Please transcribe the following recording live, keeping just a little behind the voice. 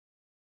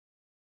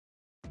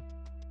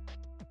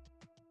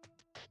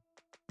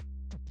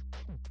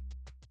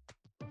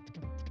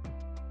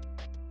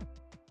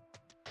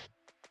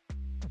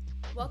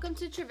Welcome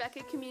to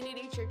Trevecca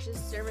Community Church's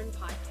Sermon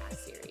Podcast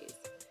Series.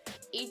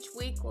 Each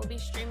week we'll be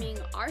streaming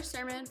our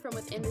sermon from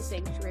within the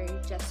sanctuary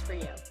just for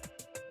you.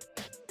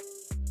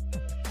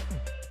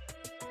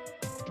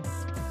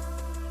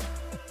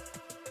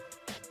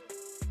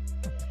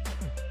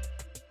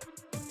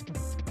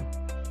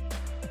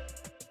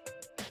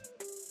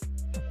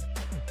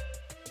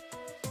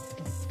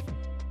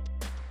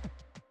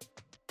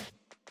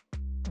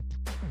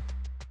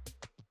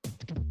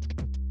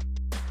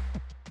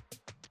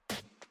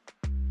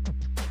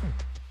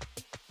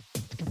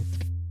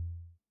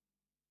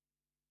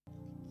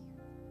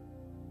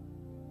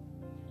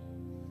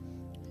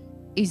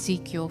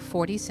 Ezekiel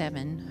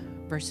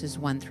 47, verses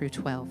 1 through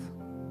 12.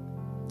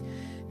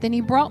 Then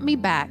he brought me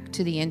back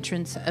to the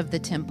entrance of the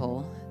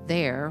temple.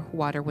 There,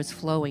 water was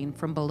flowing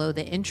from below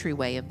the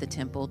entryway of the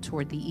temple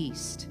toward the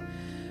east,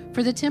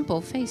 for the temple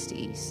faced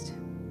east.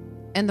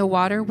 And the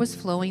water was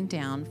flowing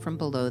down from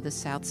below the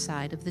south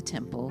side of the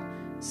temple,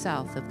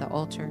 south of the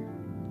altar.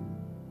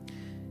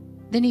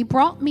 Then he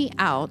brought me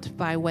out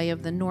by way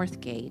of the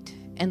north gate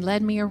and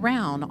led me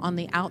around on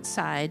the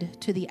outside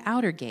to the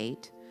outer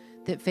gate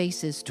that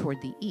faces toward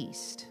the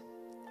east,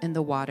 and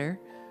the water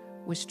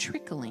was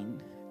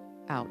trickling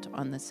out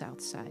on the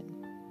south side.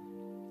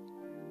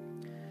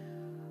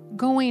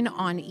 Going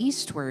on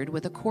eastward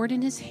with a cord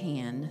in his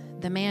hand,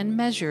 the man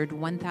measured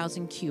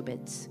 1,000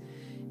 cubits,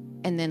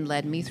 and then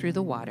led me through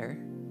the water,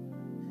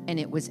 and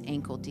it was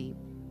ankle deep.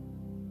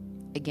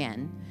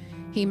 Again,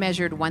 he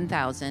measured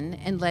 1,000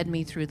 and led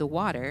me through the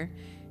water,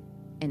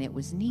 and it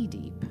was knee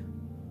deep.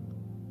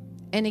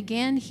 And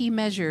again he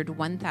measured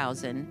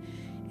 1,000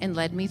 and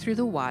led me through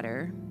the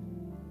water,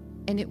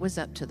 and it was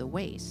up to the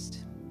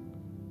waist.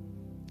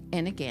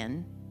 And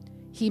again,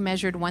 he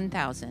measured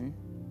 1,000,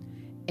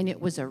 and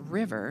it was a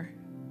river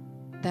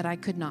that I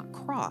could not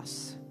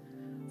cross,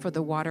 for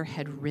the water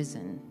had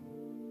risen.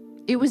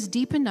 It was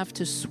deep enough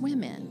to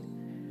swim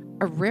in,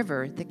 a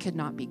river that could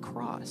not be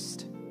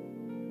crossed.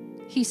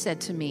 He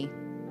said to me,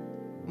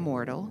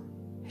 "Mortal,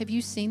 have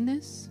you seen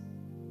this?"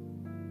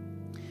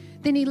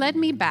 Then he led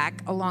me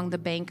back along the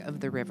bank of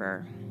the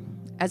river.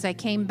 As I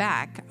came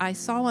back, I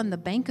saw on the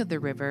bank of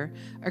the river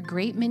a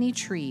great many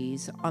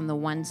trees on the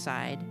one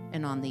side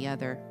and on the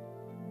other.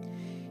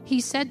 He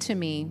said to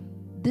me,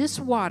 "This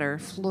water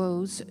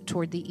flows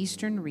toward the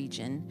eastern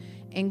region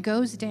and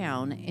goes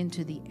down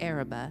into the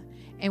Arabah,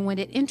 and when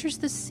it enters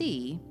the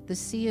sea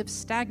of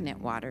stagnant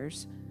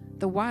waters,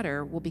 the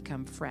water will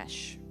become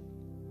fresh.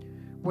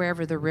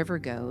 Wherever the river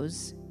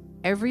goes,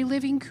 every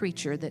living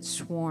creature that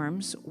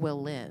swarms will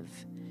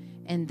live,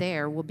 and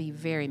there will be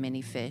very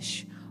many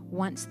fish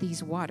once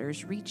these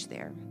waters reach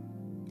there.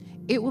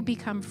 It will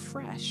become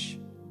fresh,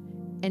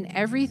 and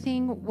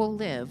everything will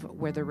live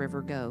where the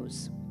river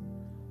goes.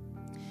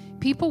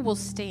 People will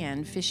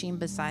stand fishing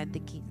beside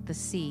the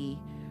sea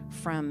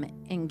from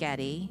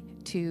En-Gedi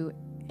to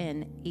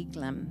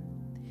En-Eglaim.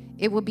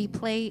 It will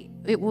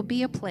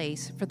be a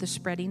place for the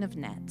spreading of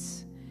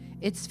nets.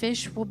 Its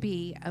fish will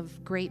be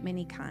of great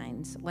many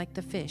kinds, like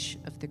the fish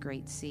of the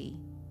great sea.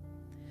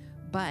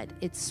 But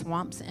its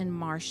swamps and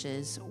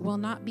marshes will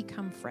not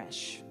become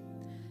fresh.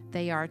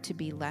 They are to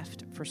be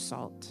left for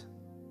salt.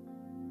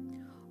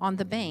 On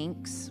the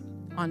banks,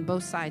 on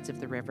both sides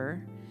of the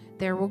river,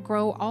 there will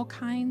grow all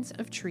kinds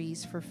of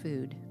trees for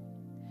food.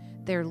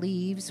 Their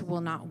leaves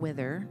will not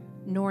wither,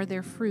 nor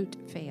their fruit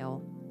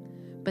fail,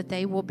 but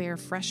they will bear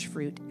fresh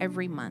fruit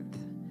every month,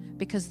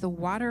 because the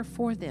water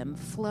for them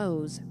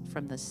flows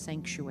from the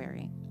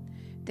sanctuary.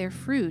 Their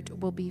fruit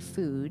will be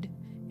food,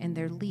 and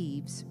their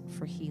leaves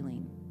for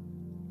healing."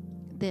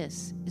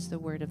 This is the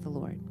word of the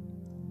Lord.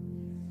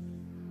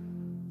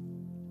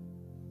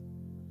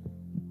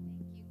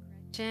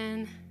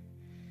 Jen,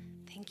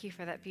 thank you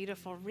for that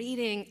beautiful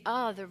reading.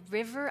 Oh, the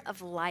river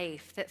of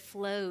life that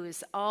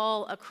flows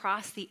all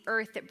across the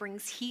earth, that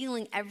brings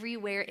healing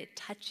everywhere it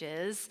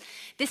touches.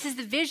 This is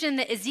the vision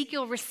that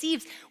Ezekiel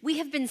receives. We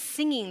have been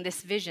singing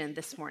this vision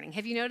this morning.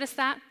 Have you noticed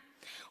that?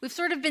 We've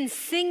sort of been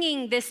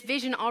singing this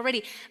vision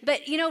already.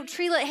 But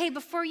Trila, hey,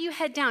 before you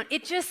head down,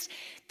 it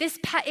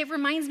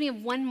reminds me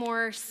of one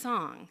more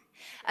song.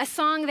 A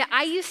song that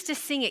I used to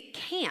sing at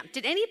camp.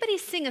 Did anybody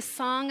sing a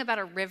song about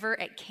a river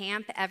at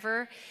camp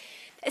ever?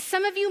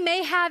 Some of you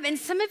may have, and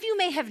some of you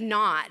may have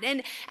not.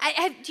 And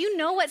do you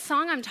know what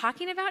song I'm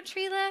talking about,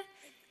 Trila?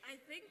 I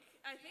think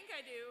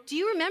I do. Do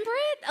you remember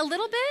it a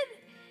little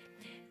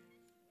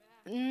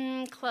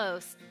bit?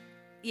 Close.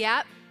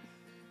 Yep.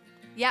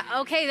 Yeah,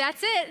 okay,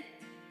 that's it.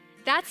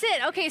 That's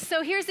it. Okay,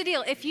 so here's the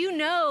deal. If you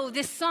know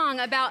this song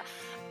about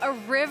a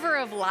river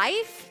of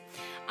life,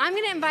 I'm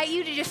going to invite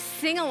you to just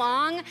sing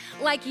along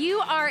like you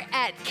are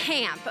at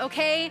camp,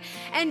 okay?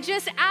 And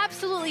just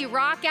absolutely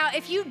rock out.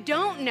 If you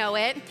don't know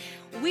it,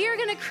 we are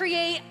going to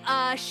create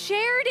a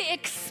shared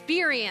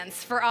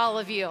experience for all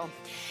of you.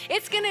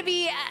 It's going to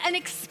be an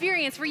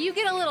experience where you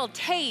get a little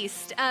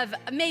taste of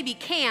maybe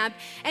camp,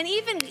 and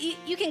even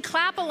you can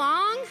clap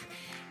along.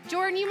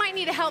 Jordan, you might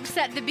need to help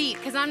set the beat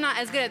because I'm not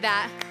as good at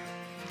that.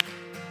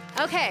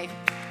 Okay,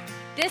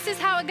 this is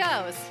how it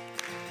goes.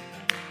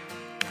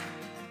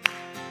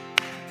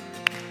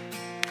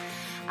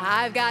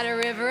 I've got a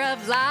river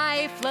of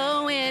life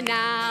flowing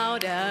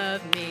out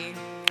of me.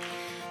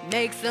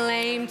 Makes the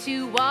lame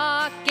to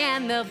walk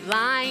and the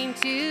blind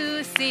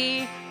to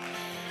see.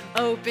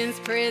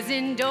 Opens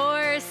prison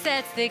doors,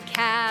 sets the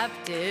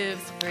captives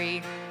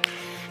free.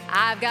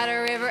 I've got a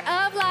river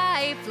of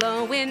life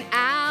flowing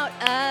out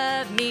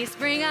of me.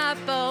 Spring up,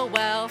 oh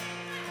well,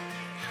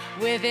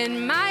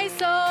 within my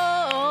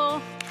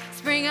soul.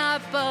 Spring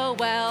up, oh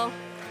well,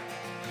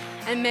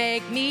 and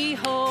make me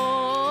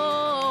whole.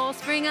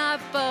 Spring up,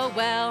 oh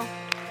well,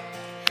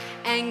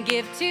 and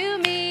give to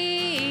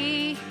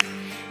me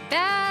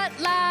that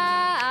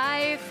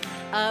life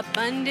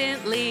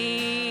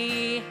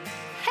abundantly.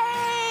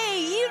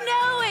 Hey, you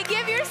know it.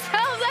 Give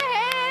yourselves a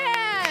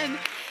hand.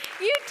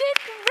 You did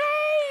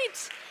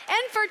great.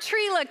 And for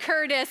Trila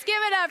Curtis,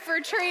 give it up for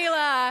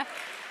Trila.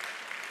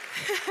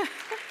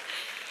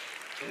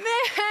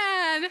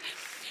 Man.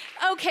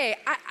 Okay,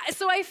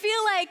 so I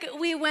feel like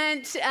we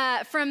went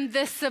from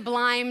the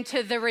sublime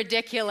to the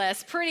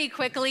ridiculous pretty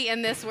quickly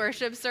in this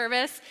worship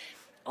service.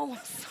 Oh, I'm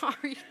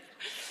sorry.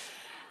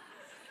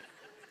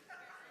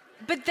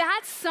 But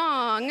that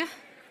song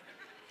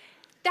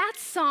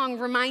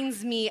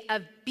reminds me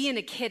of being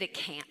a kid at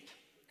camp,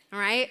 all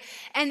right?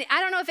 And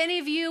I don't know if any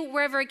of you were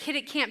ever a kid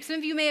at camp. Some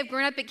of you may have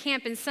grown up at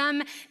camp, and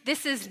some,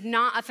 this is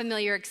not a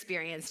familiar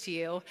experience to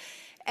you.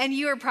 And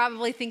you are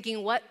probably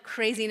thinking, what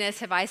craziness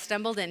have I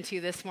stumbled into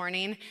this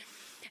morning?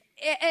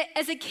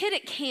 As a kid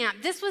at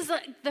camp, this was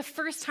the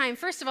first time,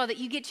 first of all, that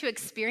you get to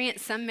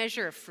experience some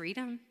measure of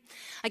freedom.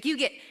 Like you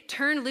get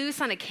turned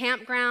loose on a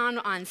campground,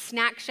 on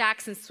snack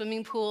shacks and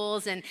swimming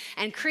pools and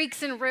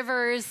creeks and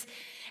rivers.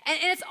 And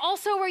it's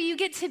also where you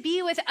get to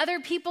be with other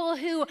people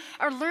who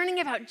are learning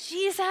about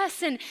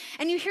Jesus, and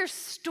you hear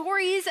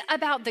stories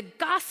about the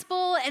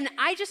gospel. And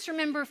I just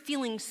remember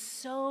feeling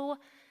so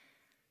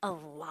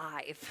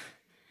alive.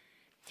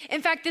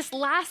 In fact, this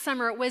last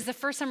summer was the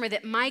first summer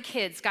that my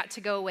kids got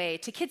to go away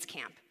to kids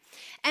camp.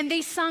 And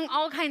they sung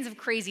all kinds of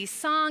crazy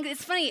songs.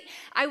 It's funny,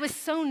 I was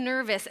so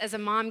nervous as a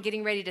mom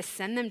getting ready to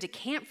send them to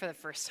camp for the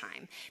first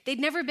time. They'd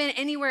never been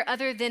anywhere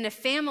other than a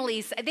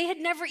family. They had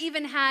never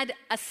even had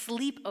a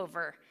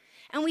sleepover.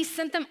 And we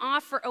sent them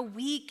off for a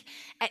week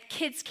at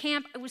kids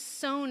camp. I was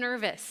so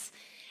nervous.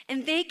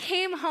 And they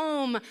came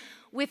home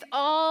with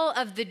all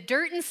of the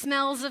dirt and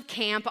smells of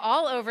camp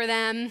all over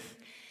them.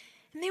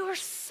 And they were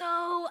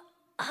so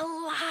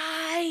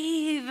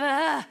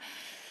alive.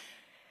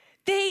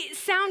 They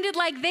sounded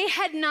like they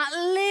had not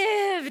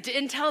lived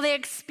until they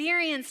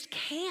experienced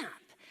camp.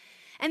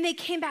 And they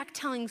came back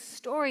telling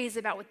stories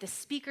about what the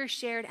speaker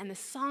shared and the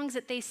songs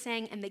that they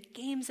sang and the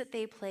games that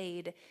they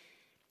played.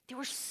 They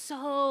were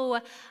so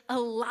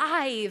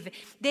alive.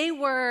 They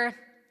were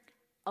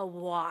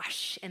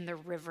awash in the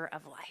river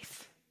of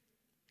life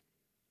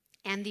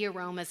and the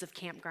aromas of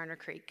Camp Garner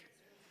Creek.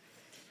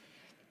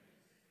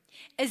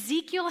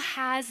 Ezekiel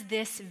has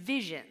this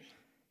vision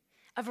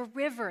of a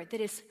river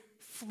that is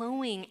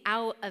flowing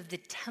out of the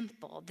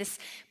temple, this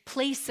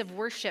place of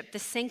worship, the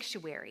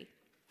sanctuary.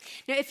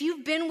 Now, if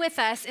you've been with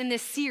us in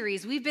this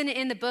series, we've been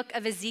in the book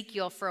of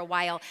Ezekiel for a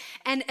while.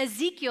 And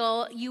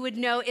Ezekiel, you would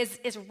know,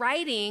 is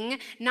writing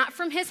not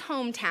from his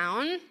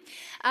hometown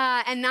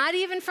and not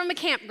even from a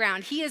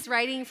campground. He is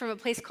writing from a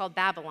place called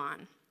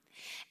Babylon.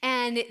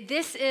 And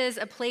this is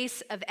a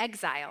place of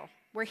exile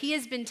where he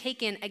has been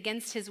taken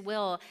against his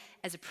will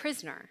as a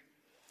prisoner.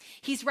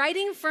 He's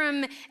writing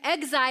from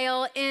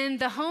exile in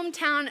the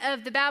hometown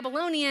of the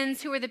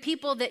Babylonians, who are the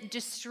people that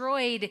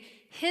destroyed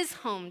his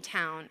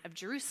hometown of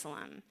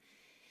Jerusalem.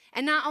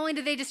 And not only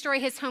did they destroy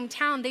his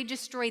hometown, they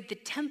destroyed the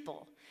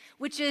temple,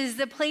 which is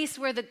the place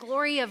where the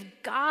glory of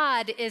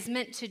God is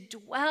meant to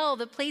dwell,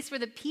 the place where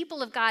the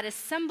people of God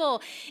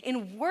assemble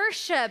in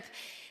worship.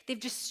 They've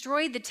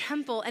destroyed the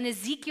temple, and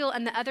Ezekiel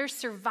and the other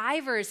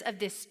survivors of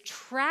this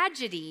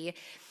tragedy,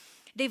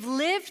 they've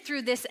lived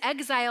through this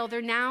exile.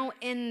 They're now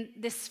in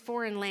this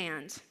foreign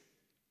land.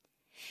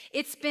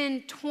 It's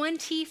been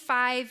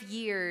 25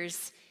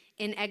 years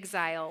in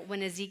exile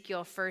when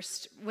Ezekiel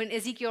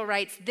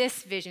writes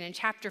this vision in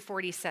chapter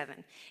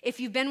 47. If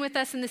you've been with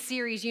us in the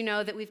series, you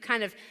know that we've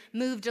kind of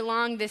moved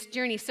along this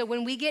journey. So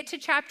when we get to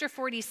chapter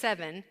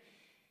 47,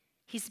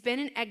 he's been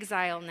in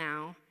exile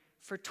now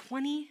for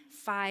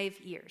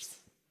 25 years.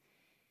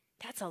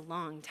 That's a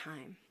long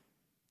time.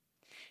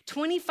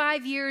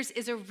 25 years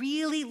is a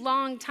really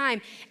long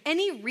time.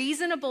 Any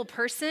reasonable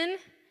person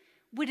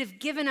would have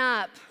given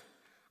up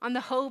on the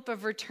hope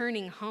of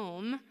returning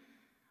home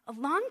a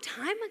long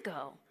time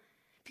ago,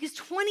 because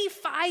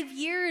 25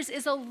 years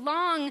is a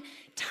long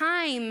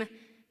time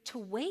to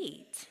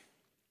wait.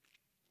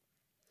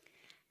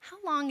 How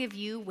long have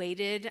you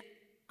waited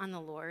on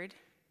the Lord?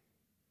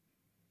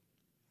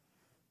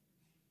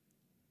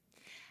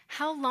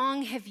 How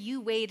long have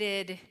you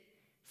waited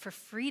for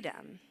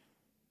freedom?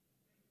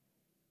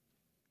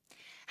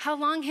 How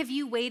long have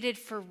you waited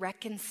for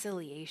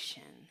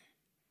reconciliation?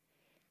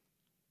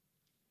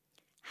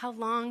 How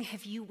long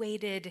have you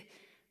waited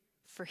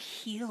for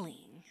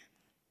healing?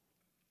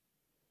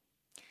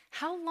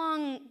 How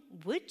long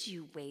would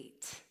you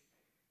wait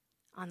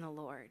on the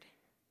Lord?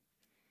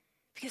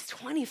 Because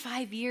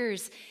 25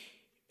 years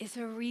is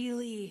a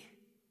really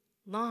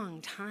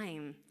long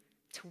time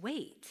to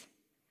wait.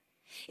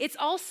 It's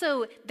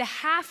also the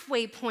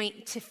halfway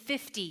point to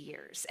 50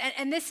 years.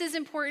 And this is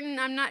important.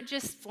 I'm not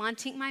just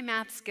flaunting my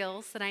math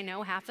skills that I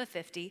know half of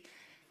 50.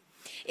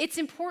 It's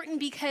important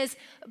because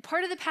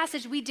part of the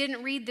passage we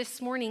didn't read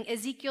this morning,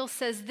 Ezekiel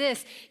says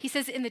this. He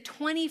says, in the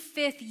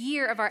 25th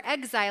year of our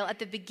exile, at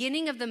the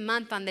beginning of the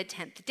month on the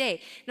 10th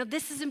day. Now,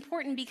 this is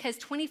important because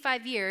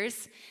 25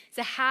 years is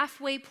a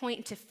halfway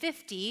point to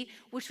 50,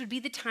 which would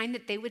be the time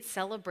that they would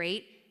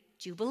celebrate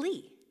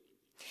Jubilee.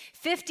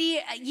 50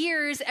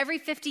 years, every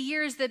 50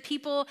 years, the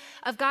people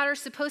of God are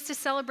supposed to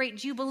celebrate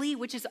Jubilee,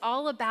 which is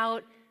all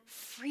about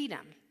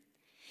freedom.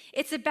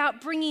 It's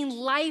about bringing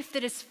life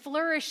that is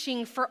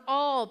flourishing for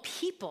all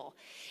people.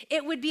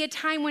 It would be a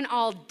time when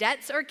all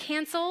debts are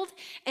canceled.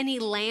 Any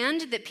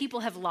land that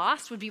people have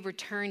lost would be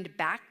returned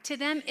back to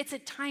them. It's a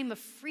time of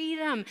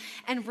freedom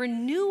and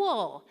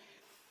renewal.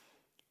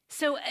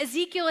 So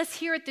Ezekiel is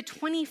here at the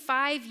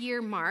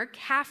 25-year mark,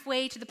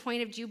 halfway to the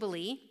point of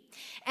Jubilee.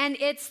 And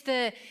it's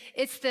the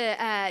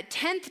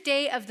 10th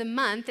day of the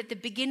month at the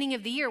beginning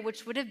of the year,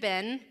 which would have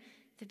been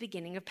the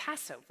beginning of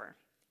Passover.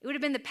 It would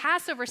have been the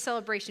Passover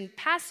celebration.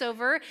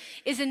 Passover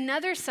is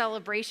another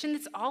celebration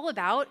that's all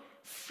about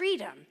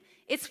freedom.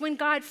 It's when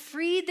God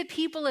freed the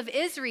people of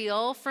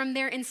Israel from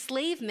their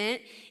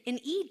enslavement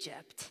in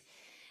Egypt.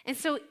 And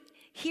so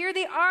here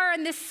they are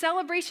on this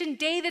celebration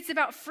day that's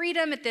about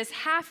freedom, at this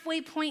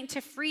halfway point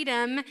to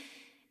freedom,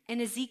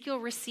 and Ezekiel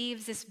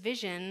receives this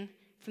vision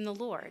from the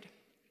Lord.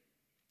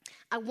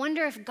 I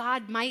wonder if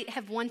God might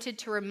have wanted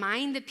to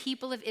remind the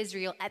people of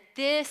Israel at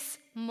this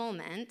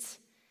moment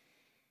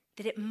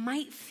that it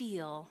might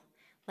feel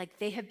like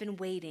they have been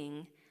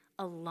waiting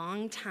a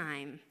long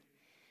time,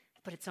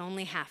 but it's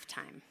only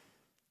halftime.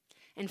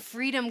 And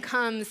freedom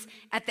comes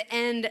at the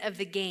end of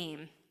the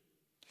game.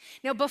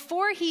 Now,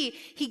 before he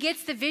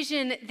gets the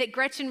vision that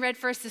Gretchen read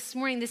for us this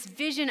morning, this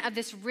vision of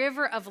this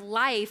river of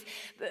life,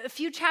 a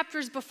few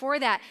chapters before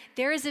that,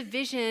 there is a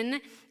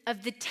vision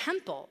of the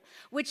temple,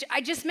 which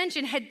I just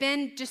mentioned had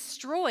been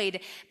destroyed.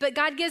 But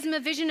God gives him a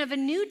vision of a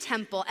new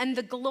temple and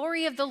the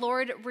glory of the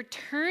Lord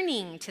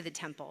returning to the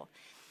temple.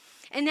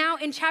 And now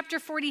in chapter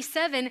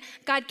 47,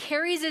 God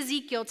carries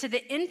Ezekiel to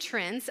the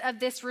entrance of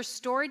this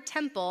restored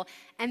temple,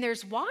 and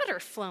there's water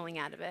flowing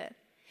out of it.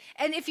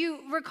 And if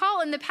you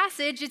recall in the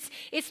passage,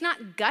 it's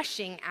not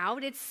gushing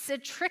out, it's a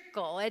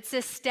trickle. It's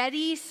a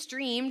steady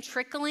stream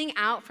trickling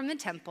out from the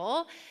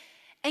temple.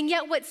 And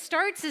yet what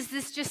starts as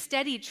this just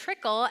steady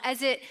trickle,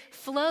 as it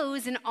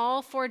flows in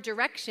all four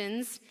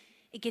directions,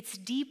 it gets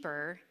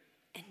deeper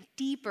and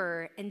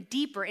deeper and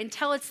deeper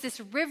until it's this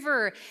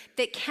river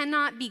that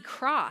cannot be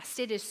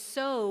crossed. It is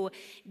so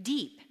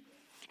deep.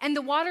 And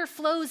the water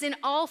flows in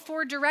all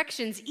four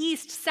directions,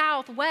 east,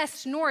 south,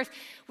 west, north,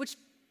 which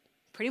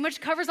pretty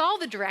much covers all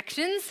the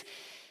directions.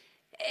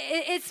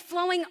 It's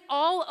flowing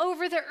all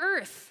over the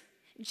earth,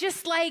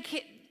 just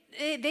like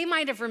they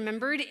might have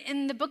remembered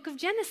in the book of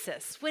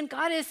Genesis. When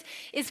God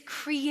is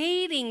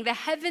creating the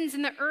heavens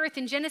and the earth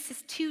in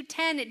Genesis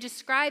 2:10, it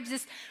describes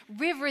this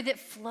river that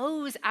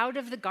flows out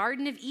of the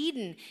Garden of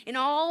Eden in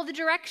all the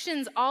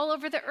directions, all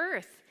over the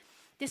earth.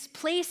 This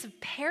place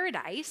of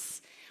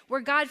paradise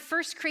where God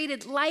first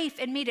created life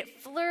and made it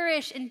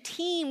flourish and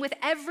teem with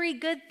every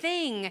good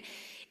thing.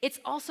 It's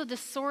also the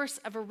source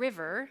of a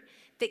river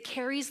that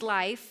carries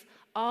life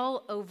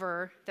all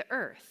over the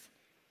earth.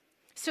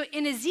 So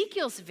in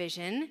Ezekiel's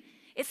vision,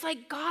 it's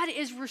like God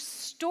is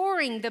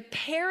restoring the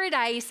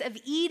paradise of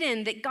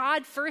Eden that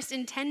God first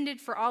intended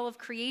for all of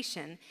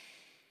creation.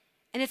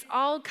 And it's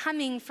all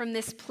coming from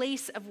this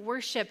place of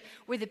worship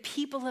where the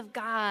people of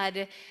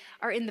God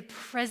are in the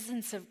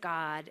presence of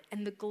God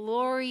and the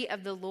glory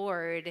of the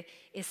Lord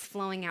is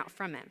flowing out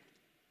from it.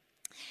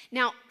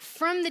 Now,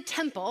 from the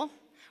temple,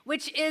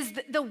 which is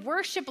the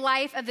worship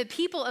life of the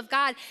people of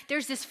God,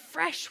 there's this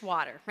fresh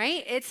water,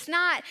 right? It's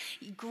not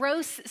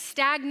gross,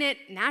 stagnant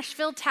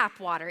Nashville tap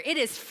water. It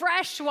is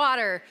fresh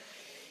water.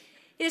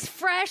 It is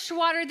fresh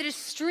water that is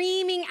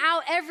streaming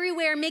out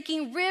everywhere,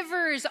 making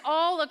rivers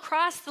all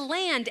across the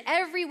land,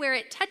 everywhere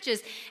it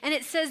touches. And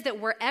it says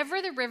that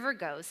wherever the river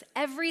goes,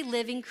 every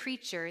living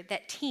creature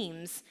that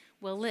teems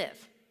will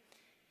live.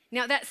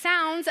 Now, that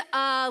sounds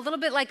a little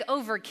bit like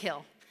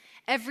overkill.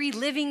 Every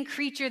living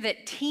creature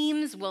that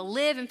teems will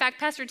live. In fact,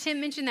 Pastor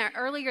Tim mentioned that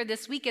earlier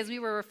this week as we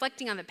were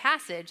reflecting on the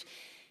passage.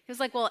 He was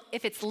like, well,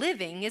 if it's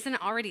living, isn't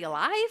it already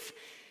alive?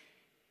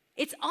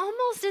 It's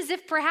almost as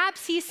if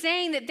perhaps he's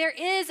saying that there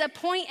is a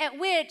point at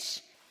which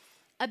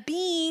a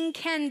being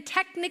can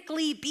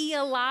technically be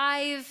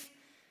alive,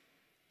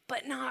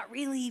 but not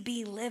really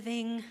be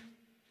living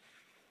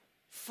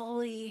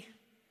fully,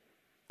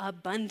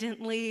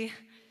 abundantly.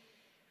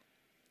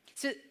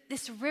 So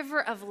this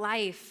river of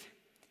life,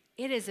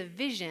 it is a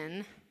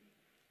vision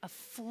of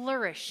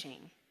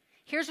flourishing.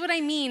 Here's what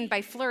I mean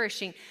by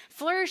flourishing.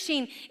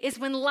 Flourishing is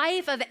when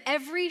life of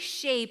every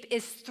shape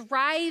is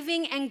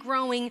thriving and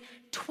growing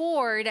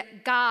toward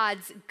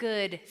God's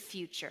good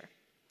future.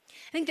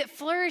 I think that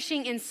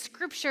flourishing in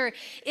Scripture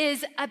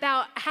is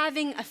about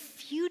having a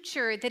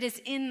future that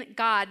is in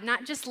God,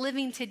 not just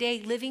living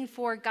today, living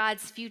for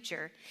God's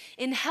future.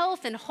 In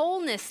health and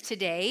wholeness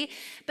today,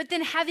 but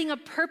then having a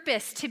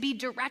purpose to be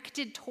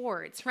directed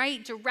towards,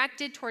 right?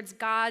 Directed towards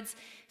God's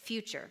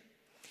future.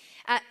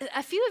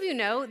 A few of you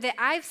know that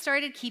I've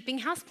started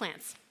keeping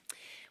houseplants,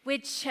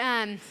 which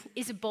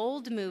is a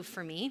bold move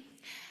for me.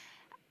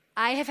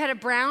 I have had a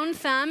brown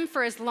thumb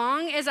for as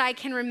long as I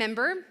can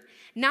remember.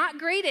 Not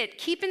great at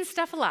keeping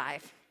stuff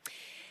alive.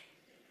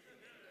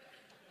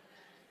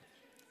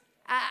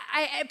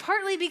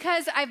 Partly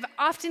because I've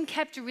often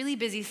kept a really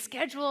busy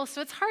schedule,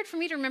 so it's hard for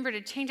me to remember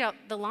to change out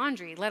the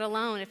laundry, let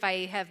alone if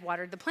I have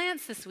watered the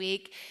plants this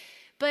week.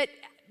 But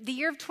the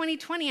year of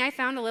 2020, I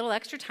found a little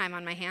extra time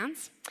on my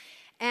hands.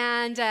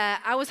 And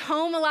I was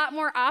home a lot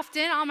more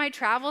often. All my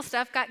travel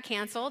stuff got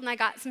canceled, and I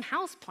got some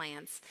house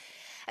plants.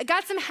 I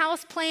got some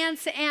house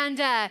plants, and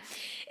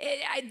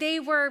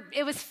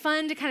it was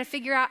fun to kind of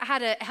figure out how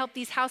to help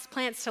these house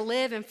plants to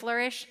live and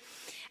flourish.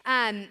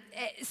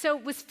 So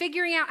was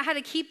figuring out how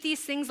to keep these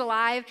things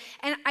alive,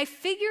 and I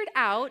figured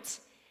out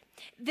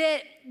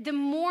that the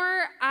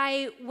more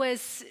I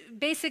was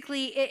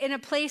basically in a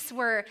place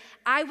where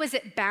I was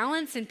at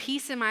balance and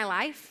peace in my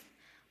life,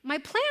 my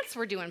plants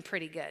were doing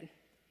pretty good,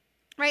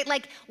 right?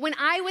 Like when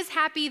I was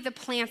happy, the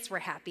plants were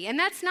happy, and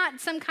that's not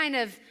some kind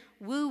of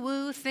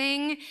woo-woo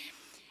thing.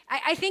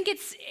 I think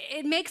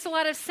it makes a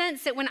lot of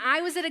sense that when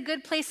I was at a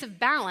good place of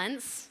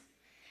balance,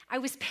 I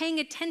was paying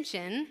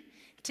attention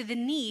to the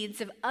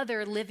needs of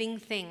other living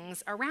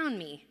things around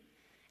me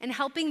and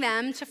helping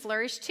them to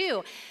flourish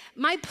too.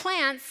 My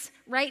plants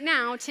right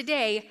now,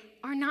 today,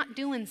 are not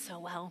doing so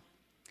well.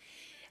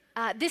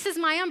 This is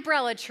my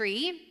umbrella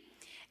tree,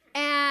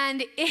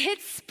 and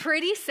it's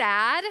pretty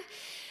sad.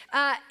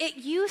 It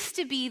used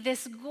to be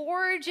this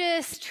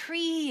gorgeous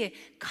tree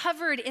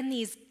covered in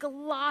these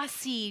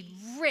glossy,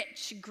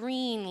 rich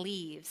green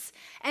leaves.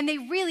 And they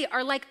really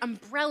are like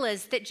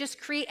umbrellas that just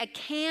create a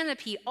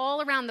canopy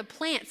all around the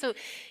plant. So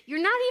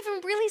you're not even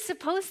really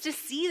supposed to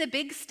see the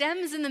big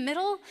stems in the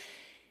middle.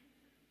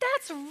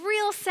 That's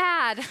real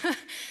sad.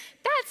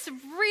 That's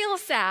real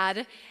sad.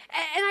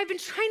 And I've been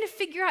trying to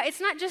figure out,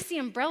 it's not just the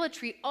umbrella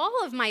tree.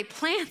 All of my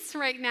plants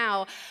right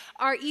now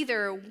are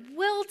either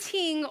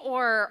wilting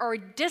or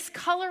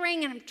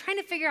discoloring, and I'm trying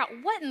to figure out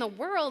what in the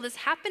world is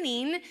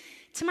happening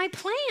to my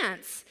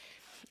plants.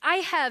 I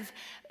have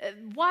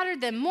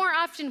watered them more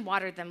often,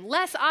 watered them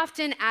less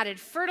often, added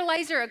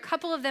fertilizer. A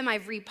couple of them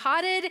I've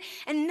repotted,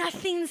 and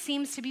nothing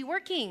seems to be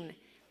working.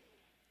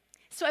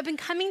 So I've been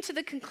coming to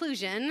the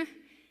conclusion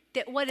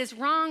that what is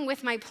wrong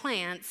with my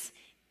plants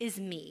is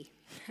me.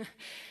 And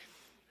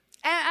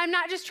I'm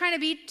not just trying to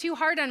be too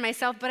hard on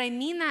myself, but I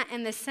mean that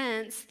in the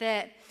sense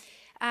that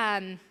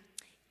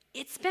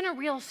it's been a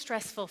real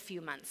stressful few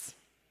months.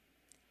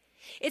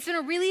 It's been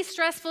a really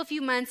stressful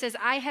few months as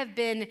I have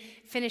been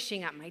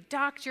finishing up my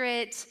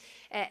doctorate,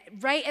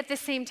 right at the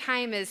same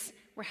time as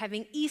we're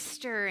having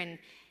Easter, and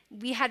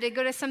we had to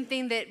go to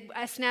something that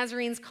us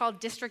Nazarenes call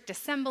district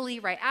assembly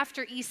right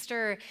after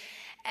Easter,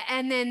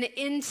 and then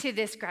into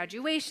this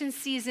graduation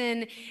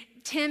season.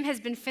 Tim has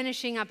been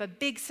finishing up a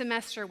big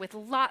semester with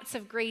lots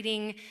of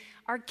grading.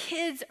 Our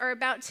kids are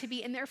about to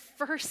be in their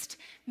first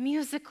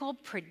musical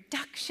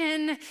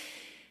production.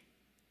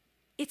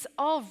 It's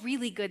all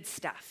really good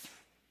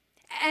stuff.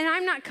 And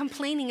I'm not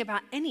complaining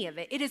about any of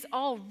it. It is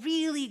all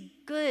really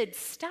good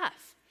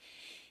stuff.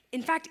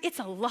 In fact, it's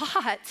a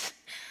lot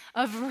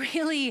of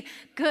really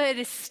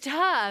good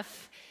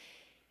stuff.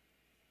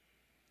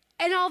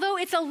 And although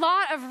it's a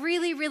lot of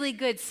really, really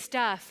good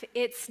stuff,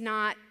 it's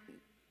not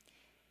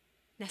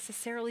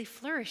necessarily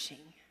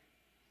flourishing.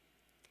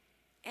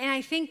 And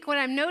I think what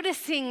I'm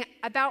noticing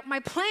about my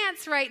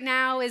plants right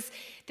now is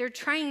they're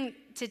trying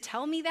to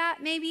tell me that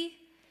maybe.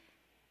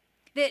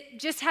 That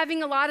just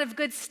having a lot of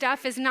good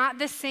stuff is not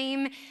the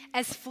same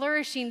as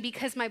flourishing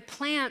because my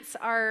plants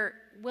are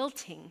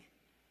wilting.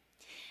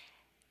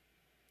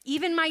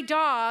 Even my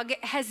dog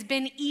has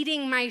been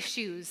eating my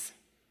shoes.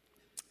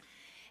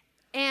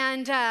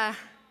 And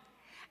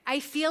I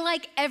feel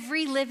like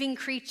every living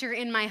creature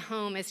in my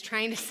home is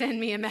trying to send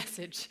me a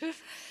message.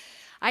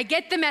 I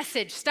get the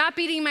message, stop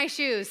eating my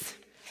shoes.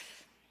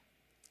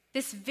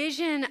 This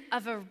vision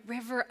of a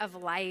river of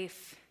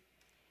life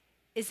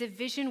is a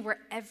vision where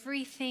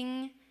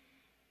everything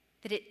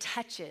that it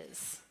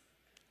touches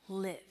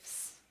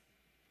lives,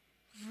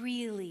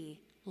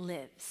 really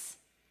lives.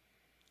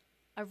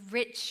 A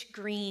rich,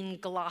 green,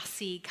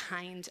 glossy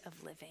kind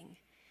of living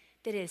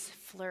that is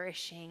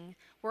flourishing,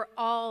 where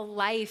all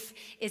life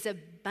is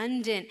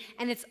abundant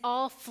and it's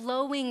all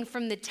flowing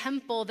from the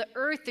temple, the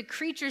earth, the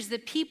creatures, the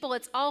people,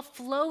 it's all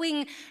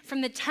flowing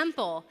from the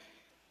temple.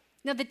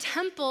 Now, the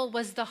temple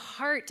was the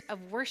heart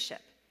of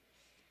worship.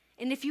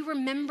 And if you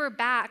remember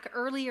back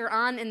earlier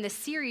on in the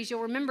series,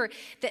 you'll remember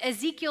that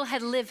Ezekiel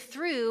had lived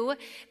through,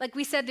 like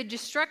we said, the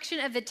destruction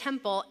of the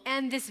temple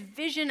and this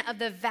vision of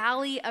the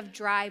valley of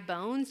dry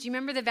bones. Do you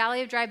remember the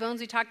valley of dry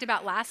bones we talked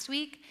about last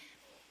week?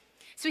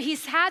 So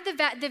he's had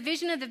the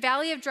vision of the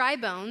valley of dry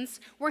bones,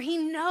 where he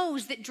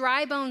knows that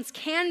dry bones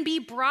can be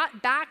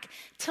brought back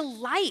to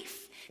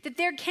life, that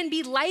there can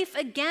be life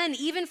again,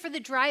 even for the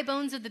dry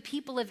bones of the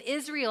people of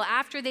Israel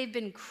after they've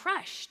been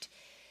crushed.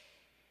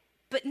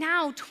 But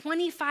now,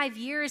 25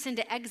 years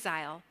into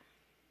exile,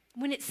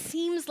 when it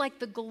seems like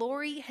the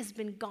glory has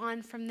been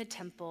gone from the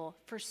temple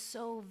for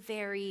so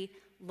very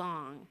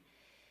long,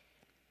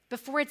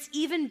 before it's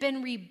even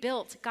been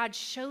rebuilt, God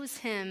shows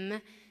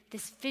him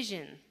this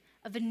vision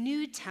of a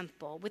new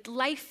temple with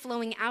life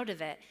flowing out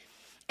of it.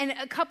 And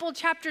a couple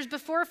chapters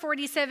before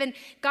 47,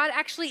 God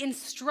actually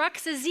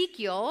instructs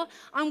Ezekiel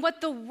on what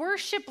the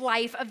worship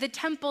life of the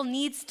temple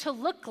needs to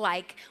look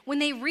like when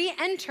they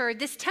re-enter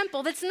this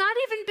temple that's not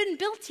even been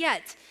built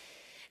yet.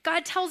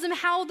 God tells him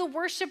how the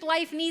worship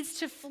life needs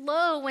to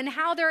flow and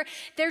how they're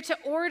to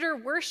order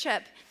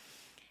worship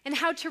and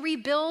how to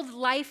rebuild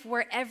life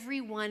where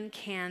everyone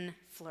can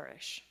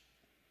flourish.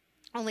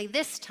 Only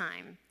this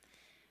time,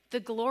 the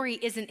glory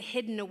isn't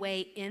hidden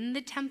away in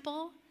the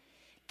temple.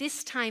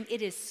 This time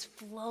it is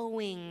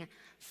flowing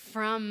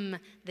from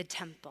the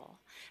temple.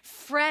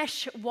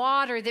 Fresh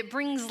water that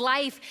brings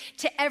life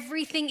to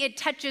everything it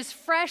touches.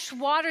 Fresh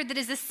water that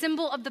is a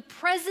symbol of the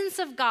presence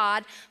of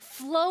God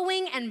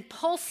flowing and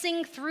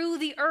pulsing through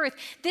the earth.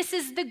 This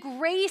is the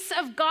grace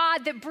of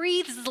God that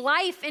breathes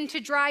life into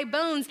dry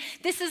bones.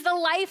 This is the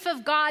life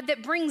of God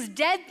that brings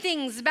dead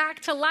things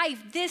back to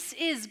life. This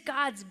is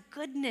God's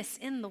goodness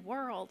in the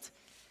world.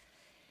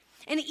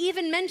 And it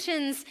even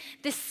mentions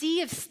the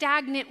sea of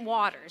stagnant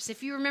waters.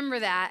 If you remember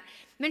that,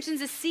 it mentions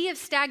a sea of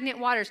stagnant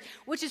waters,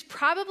 which is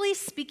probably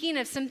speaking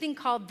of something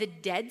called the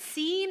Dead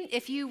Sea.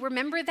 If you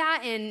remember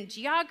that in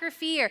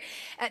geography, or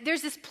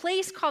there's this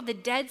place called the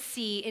Dead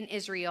Sea in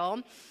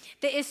Israel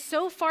that is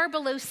so far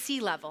below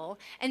sea level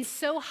and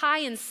so high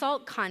in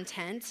salt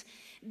content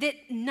that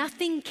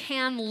nothing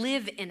can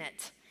live in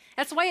it.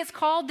 That's why it's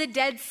called the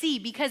Dead Sea,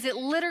 because it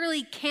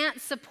literally can't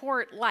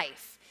support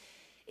life.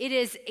 It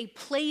is a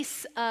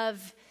place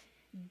of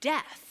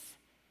death.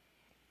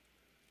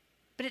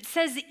 But it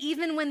says that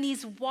even when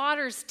these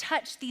waters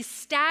touch, these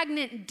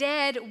stagnant,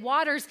 dead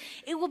waters,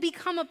 it will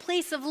become a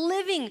place of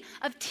living,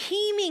 of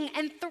teeming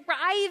and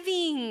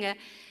thriving.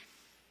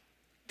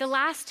 The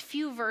last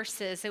few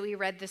verses that we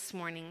read this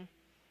morning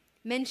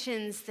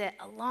mentions that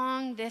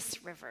along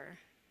this river,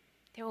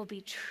 there will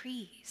be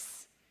trees.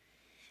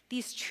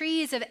 These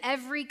trees of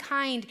every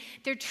kind,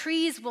 their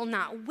trees will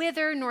not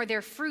wither nor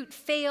their fruit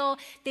fail.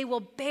 They will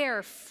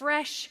bear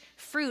fresh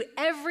fruit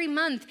every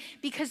month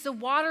because the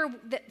water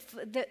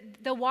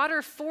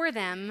for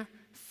them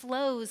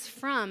flows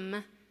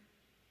from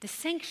the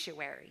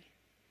sanctuary.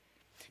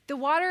 The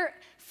water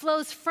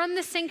flows from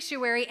the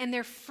sanctuary, and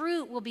their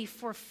fruit will be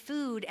for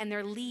food and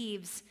their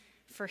leaves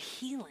for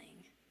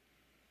healing.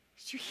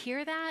 Did you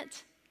hear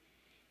that?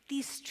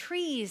 These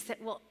trees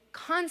that will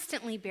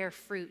constantly bear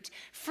fruit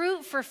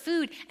for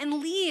food,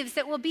 and leaves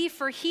that will be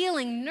for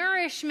healing,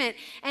 nourishment,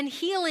 and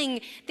healing.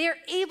 They're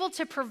able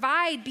to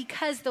provide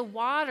because the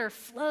water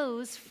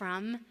flows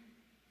from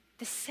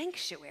the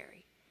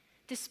sanctuary,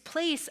 this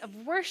place of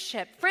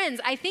worship.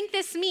 Friends, I think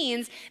this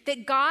means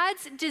that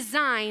God's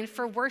design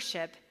for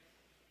worship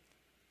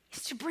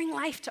is to bring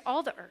life to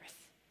all the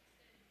earth.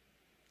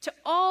 To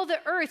all the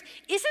earth.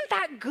 Isn't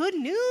that good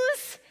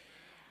news?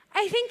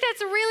 I think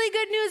that's really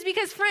good news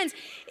because, friends,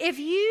 if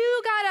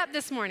you got up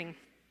this morning,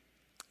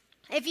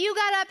 if you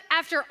got up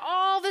after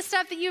all the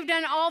stuff that you've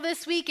done all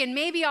this week and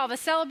maybe all the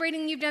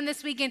celebrating you've done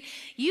this weekend,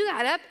 you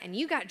got up and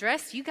you got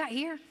dressed, you got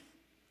here.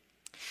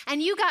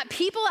 And you got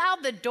people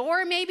out the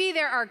door. Maybe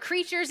there are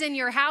creatures in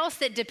your house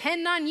that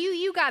depend on you.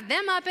 You got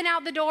them up and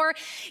out the door.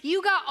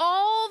 You got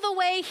all the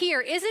way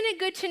here. Isn't it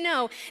good to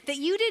know that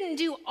you didn't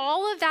do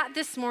all of that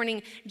this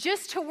morning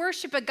just to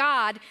worship a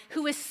God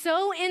who is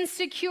so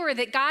insecure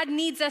that God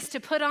needs us to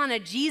put on a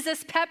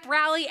Jesus pep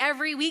rally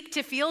every week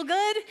to feel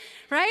good,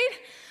 right?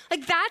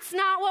 Like, that's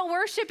not what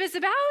worship is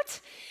about.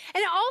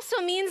 And it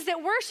also means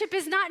that worship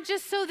is not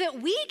just so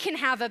that we can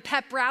have a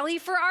pep rally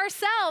for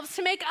ourselves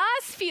to make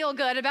us feel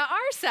good about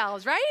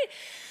ourselves, right?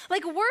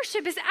 Like,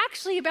 worship is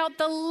actually about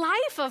the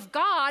life of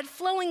God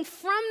flowing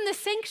from the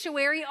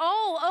sanctuary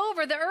all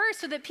over the earth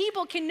so that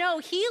people can know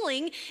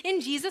healing in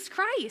Jesus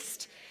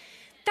Christ.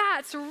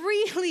 That's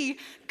really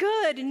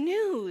good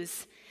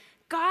news.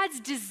 God's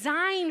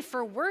design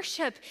for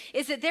worship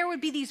is that there would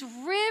be these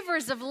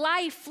rivers of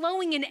life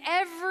flowing in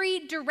every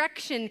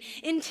direction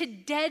into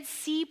Dead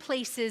Sea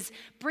places,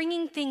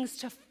 bringing things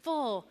to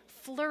full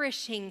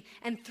flourishing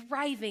and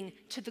thriving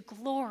to the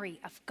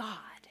glory of God.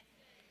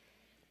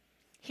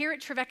 Here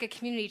at Trevecca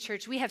Community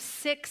Church, we have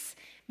 6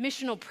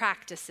 missional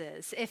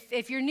practices.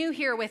 If you're new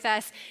here with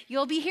us,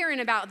 you'll be hearing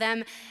about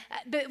them.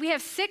 But we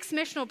have 6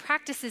 missional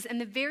practices, and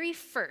the very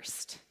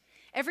first,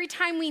 every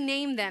time we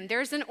name them,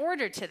 there's an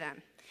order to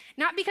them.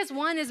 Not because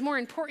one is more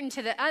important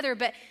to the other,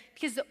 but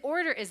because the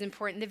order is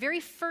important. The very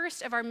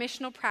first of our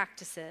missional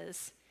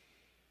practices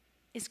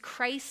is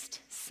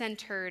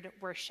Christ-centered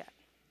worship.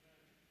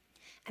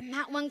 And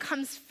that one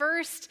comes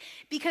first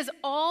because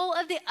all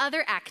of the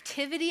other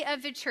activity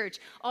of the church,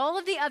 all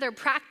of the other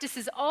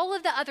practices, all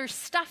of the other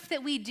stuff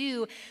that we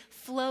do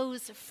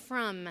flows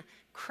from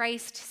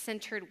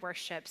Christ-centered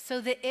worship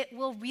so that it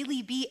will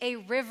really be a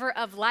river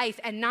of life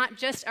and not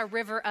just a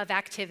river of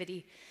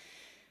activity.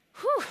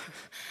 Whew,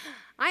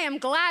 I am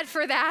glad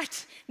for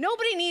that.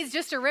 Nobody needs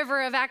just a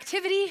river of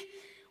activity.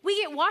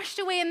 We get washed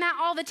away in that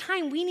all the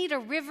time. We need a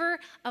river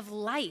of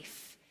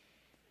life.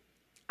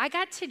 I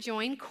got to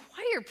join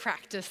choir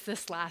practice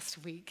this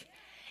last week.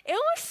 It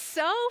was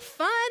so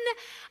fun.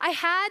 I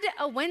had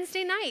a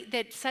Wednesday night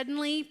that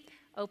suddenly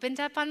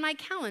opened up on my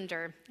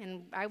calendar,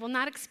 and I will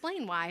not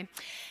explain why.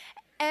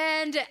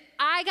 And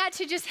I got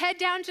to just head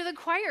down to the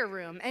choir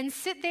room and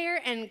sit there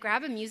and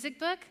grab a music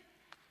book.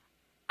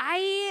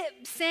 I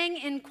sang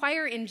in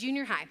choir in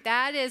junior high.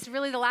 That is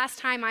really the last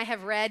time I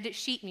have read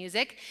sheet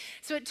music.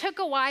 So it took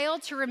a while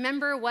to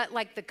remember what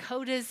like the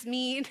codas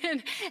mean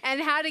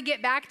and how to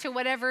get back to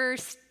whatever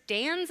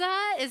stanza.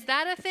 Is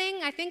that a thing?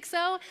 I think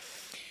so.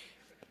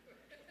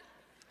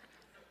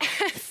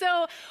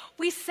 So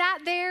we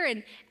sat there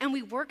and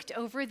we worked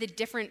over the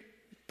different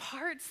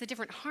parts, the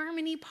different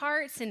harmony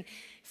parts, and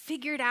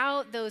figured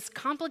out those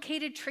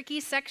complicated, tricky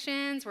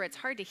sections where it's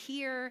hard to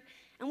hear.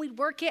 And we'd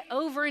work it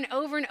over and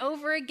over and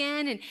over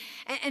again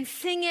and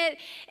sing it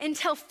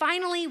until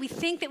finally we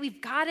think that we've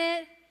got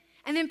it.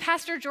 And then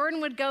Pastor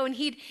Jordan would go and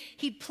he'd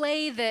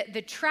play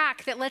the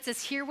track that lets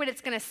us hear what it's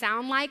going to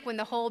sound like when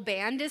the whole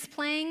band is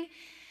playing.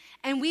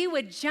 And we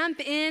would jump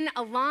in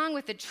along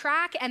with the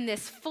track and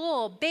this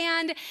full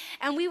band,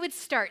 and we would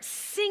start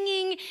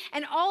singing,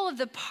 and all of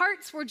the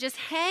parts were just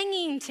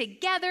hanging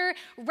together,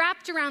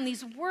 wrapped around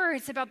these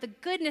words about the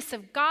goodness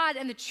of God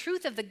and the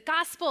truth of the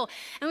gospel.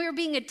 And we were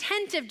being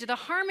attentive to the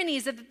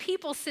harmonies of the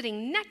people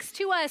sitting next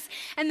to us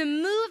and the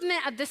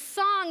movement of the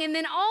song. And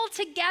then all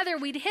together,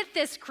 we'd hit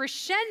this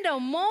crescendo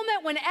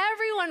moment when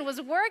everyone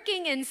was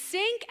working in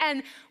sync,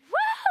 and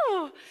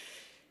woo!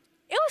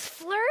 It was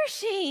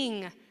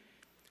flourishing.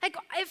 Like,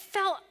 it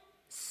felt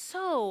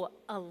so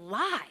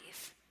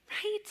alive,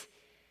 right?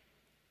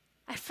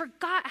 I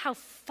forgot how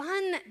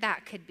fun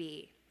that could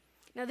be.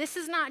 Now, this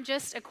is not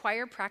just a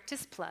choir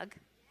practice plug.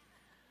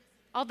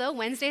 Although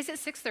Wednesdays at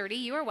 6:30,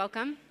 you are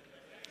welcome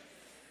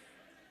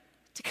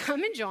to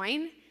come and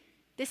join.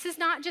 This is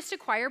not just a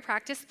choir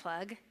practice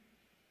plug.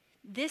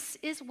 This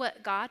is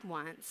what God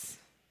wants,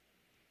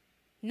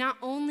 not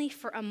only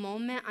for a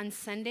moment on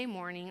Sunday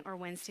morning or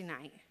Wednesday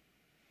night.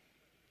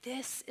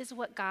 This is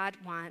what God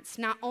wants,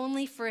 not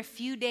only for a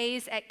few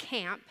days at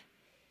camp.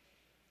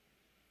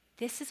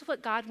 This is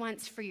what God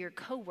wants for your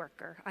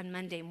coworker on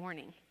Monday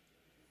morning.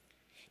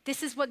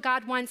 This is what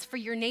God wants for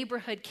your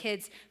neighborhood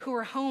kids who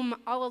are home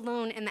all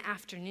alone in the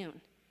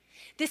afternoon.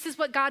 This is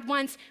what God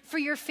wants for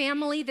your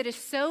family that is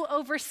so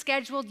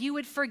overscheduled you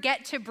would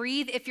forget to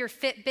breathe if your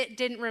Fitbit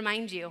didn't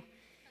remind you.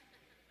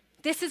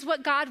 This is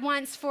what God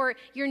wants for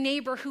your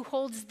neighbor who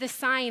holds the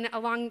sign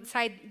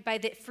alongside by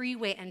the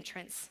freeway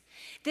entrance.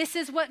 This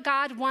is what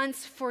God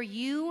wants for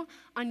you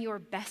on your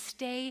best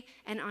day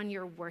and on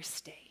your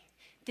worst day.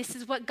 This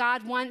is what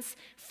God wants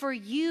for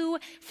you,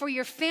 for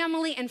your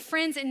family and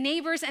friends and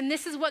neighbors, and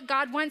this is what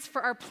God wants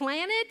for our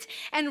planet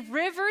and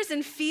rivers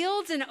and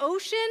fields and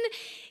ocean,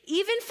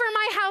 even for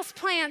my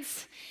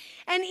houseplants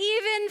and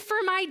even for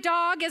my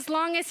dog as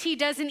long as he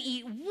doesn't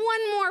eat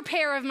one more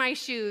pair of my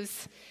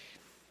shoes.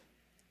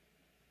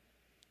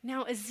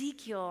 Now,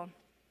 Ezekiel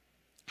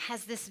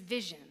has this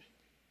vision,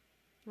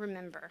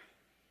 remember.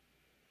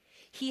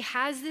 He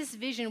has this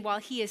vision while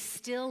he is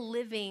still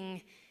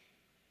living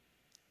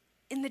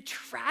in the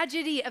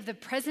tragedy of the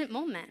present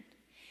moment.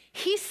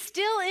 He's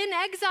still in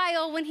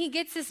exile when he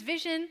gets this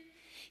vision.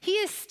 He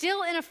is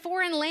still in a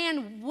foreign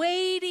land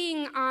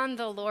waiting on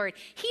the Lord.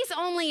 He's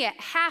only at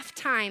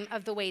halftime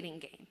of the waiting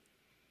game.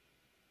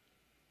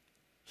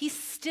 He's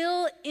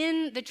still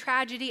in the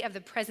tragedy of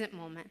the present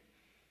moment.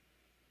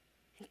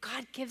 And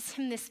God gives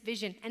him this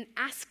vision and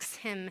asks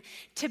him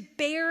to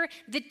bear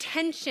the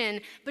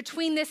tension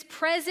between this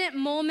present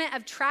moment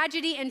of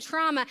tragedy and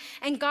trauma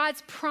and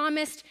God's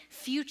promised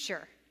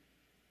future.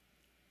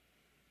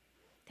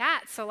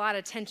 That's a lot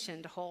of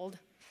tension to hold.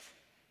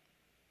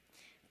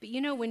 But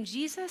you know, when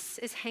Jesus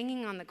is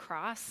hanging on the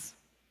cross,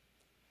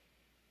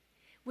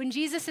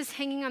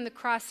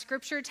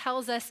 Scripture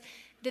tells us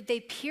that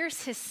they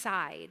pierce his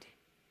side.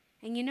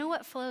 And you know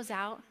what flows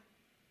out?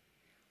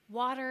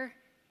 Water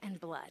and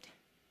blood.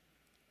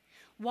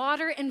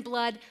 Water and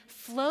blood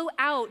flow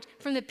out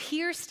from the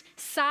pierced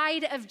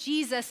side of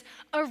Jesus.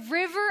 A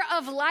river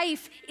of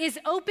life is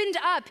opened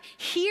up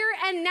here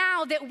and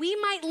now that we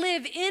might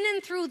live in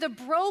and through the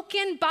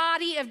broken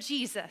body of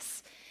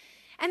Jesus.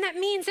 And that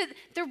means that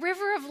the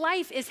river of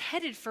life is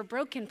headed for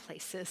broken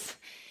places.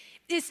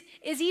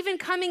 Is even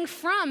coming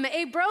from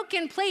a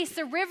broken place.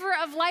 The river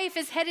of life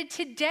is headed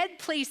to dead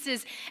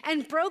places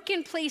and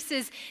broken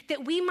places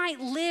that we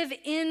might live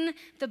in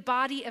the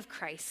body of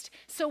Christ.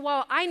 So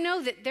while I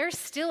know that there's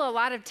still a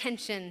lot of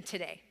tension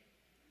today,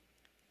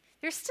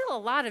 there's still a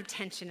lot of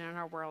tension in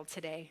our world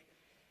today.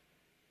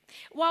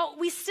 While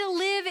we still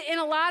live in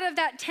a lot of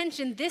that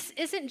tension, this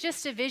isn't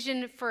just a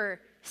vision for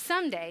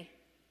someday,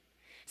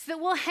 so that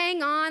we'll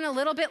hang on a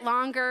little bit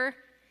longer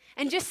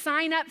and just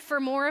sign up for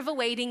more of a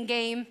waiting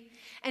game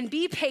and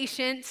be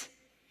patient.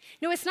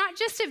 No, it's not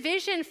just a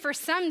vision for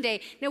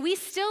someday. No, we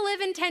still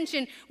live in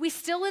tension. We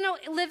still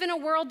live in a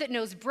world that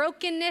knows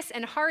brokenness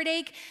and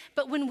heartache.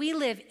 But when we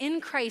live in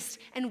Christ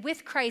and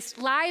with Christ,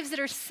 lives that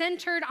are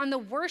centered on the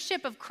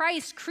worship of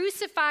Christ,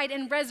 crucified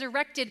and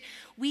resurrected,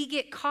 we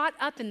get caught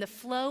up in the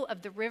flow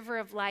of the river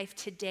of life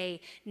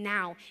today,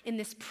 now, in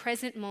this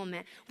present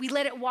moment. We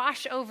let it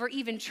wash over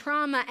even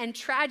trauma and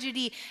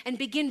tragedy and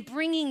begin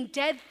bringing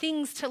dead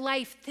things to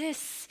life.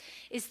 This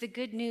is the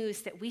good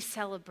news that we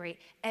celebrate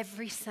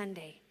every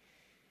Sunday,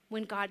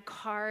 when God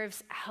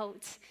carves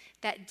out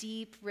that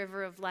deep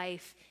river of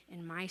life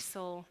in my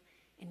soul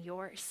and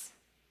yours.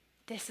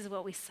 This is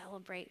what we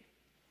celebrate.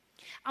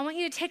 I want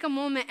you to take a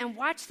moment and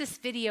watch this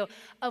video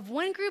of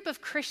one group of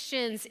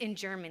Christians in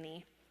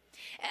Germany.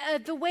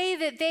 The way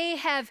that they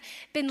have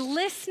been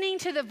listening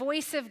to the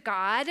voice of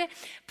God,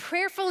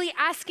 prayerfully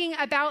asking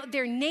about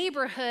their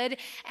neighborhood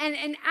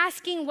and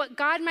asking what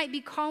God might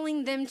be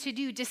calling them to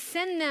do, to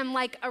send them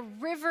like a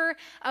river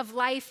of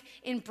life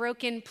in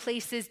broken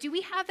places. Do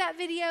we have that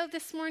video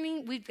this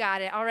morning? We've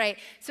got it. All right.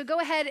 So go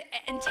ahead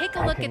and take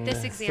a look at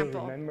this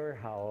example. I remember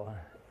how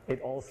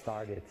it all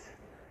started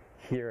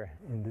here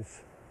in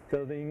this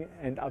building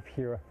and up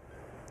here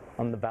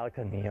on the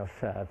balcony of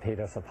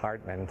Peter's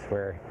apartment,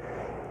 where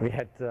we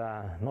had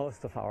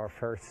most of our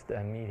first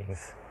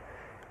meetings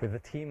with a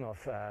team of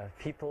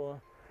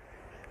people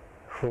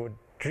who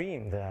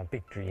dreamed a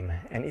big dream.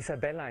 And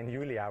Isabella and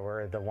Julia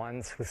were the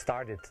ones who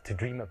started to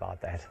dream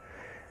about that.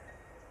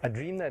 A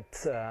dream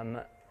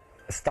that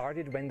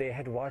started when they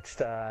had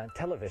watched a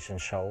television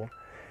show.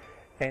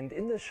 And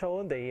in the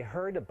show, they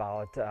heard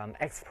about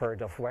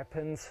export of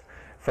weapons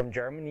from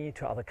Germany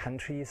to other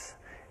countries.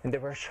 And they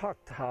were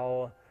shocked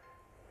how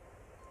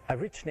a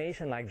rich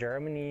nation like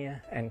Germany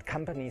and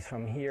companies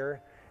from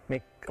here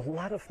make a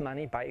lot of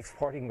money by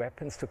exporting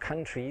weapons to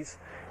countries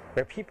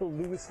where people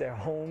lose their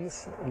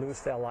homes,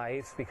 lose their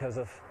lives because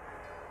of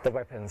the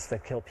weapons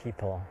that kill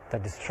people,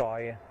 that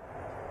destroy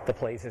the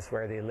places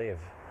where they live.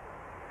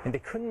 And they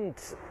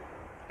couldn't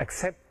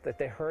accept that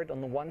they heard on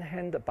the one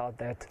hand about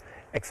that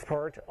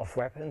export of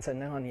weapons,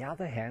 and then on the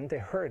other hand they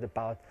heard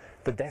about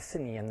the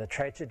destiny and the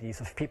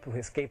tragedies of people who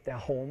escape their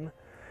home,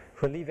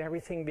 who leave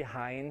everything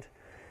behind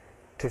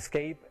to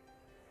escape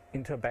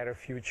into a better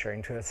future,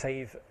 into a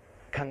safe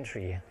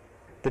country.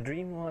 The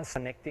dream was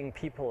connecting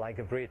people like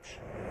a bridge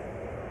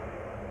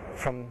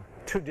from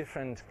two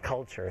different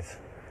cultures,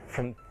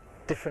 from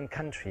different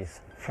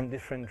countries, from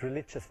different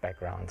religious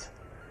backgrounds,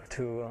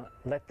 to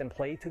let them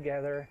play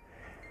together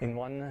in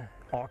one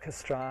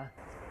orchestra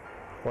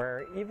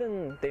where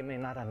even they may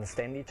not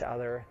understand each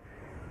other,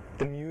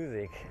 the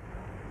music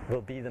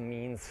will be the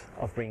means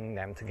of bringing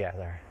them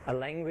together. A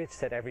language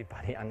that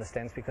everybody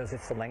understands because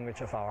it's the language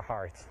of our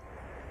hearts.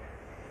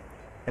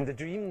 And the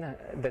dream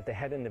that they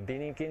had in the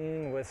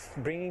beginning was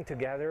bringing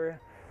together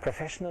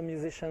professional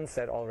musicians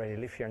that already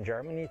live here in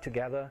Germany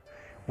together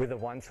with the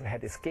ones who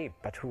had escaped,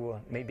 but who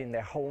maybe in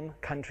their home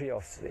country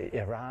of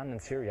Iran and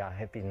Syria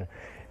had been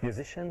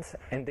musicians,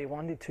 and they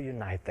wanted to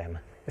unite them,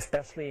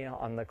 especially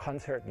on the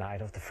concert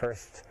night of the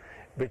first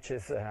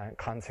Bridges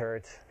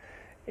concert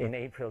in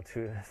April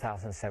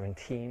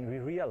 2017. We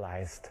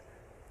realized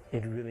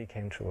it really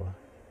came true.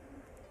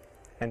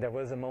 And there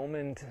was a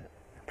moment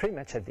pretty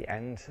much at the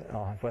end,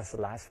 it was the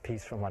last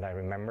piece from what I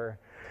remember,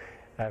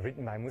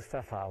 written by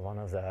Mustafa, one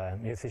of the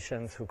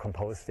musicians who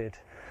composed it.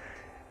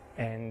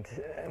 And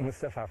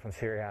Mustafa from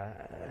Syria,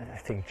 I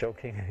think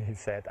joking, he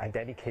said, "I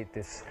dedicate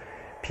this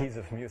piece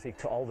of music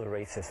to all the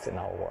racists in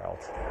our world."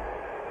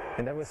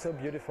 And that was so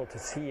beautiful to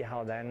see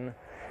how then,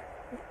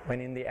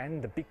 when in the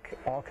end the big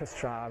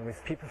orchestra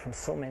with people from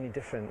so many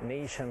different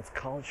nations,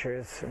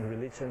 cultures and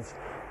religions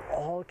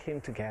all came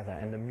together,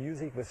 and the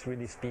music was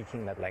really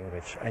speaking that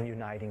language and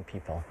uniting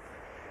people.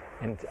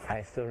 And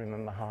I still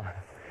remember how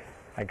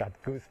I got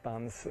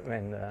goosebumps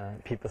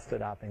when people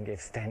stood up and gave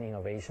standing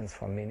ovations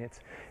for minutes,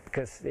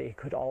 because they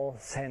could all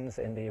sense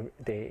and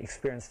they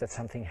experienced that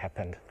something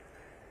happened.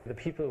 The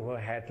people who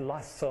had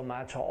lost so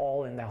much,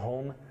 all in their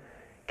home,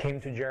 came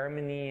to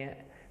Germany,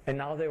 and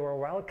now they were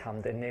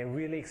welcomed, and they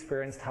really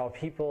experienced how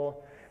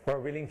people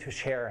were willing to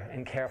share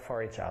and care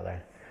for each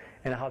other,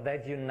 and how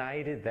that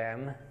united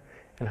them,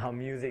 and how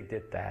music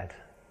did that.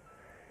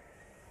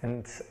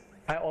 And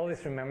I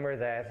always remember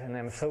that, and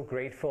I'm so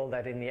grateful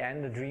that in the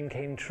end the dream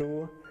came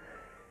true,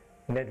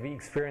 and that we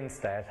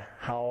experienced that,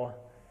 how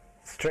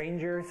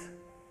strangers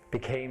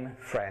became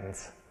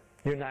friends,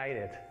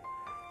 united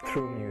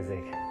through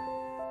music.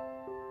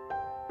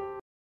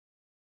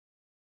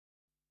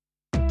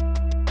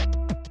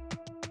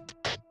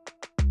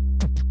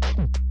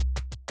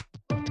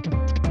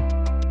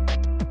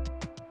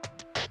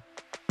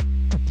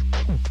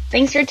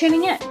 Thanks for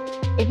tuning in.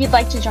 If you'd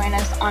like to join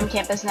us on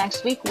campus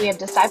next week, we have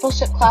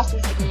discipleship classes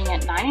beginning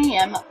at 9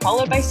 a.m.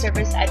 followed by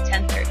service at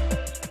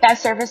 10:30. That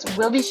service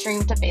will be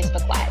streamed to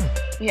Facebook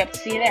Live. We hope to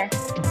see you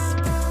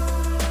there.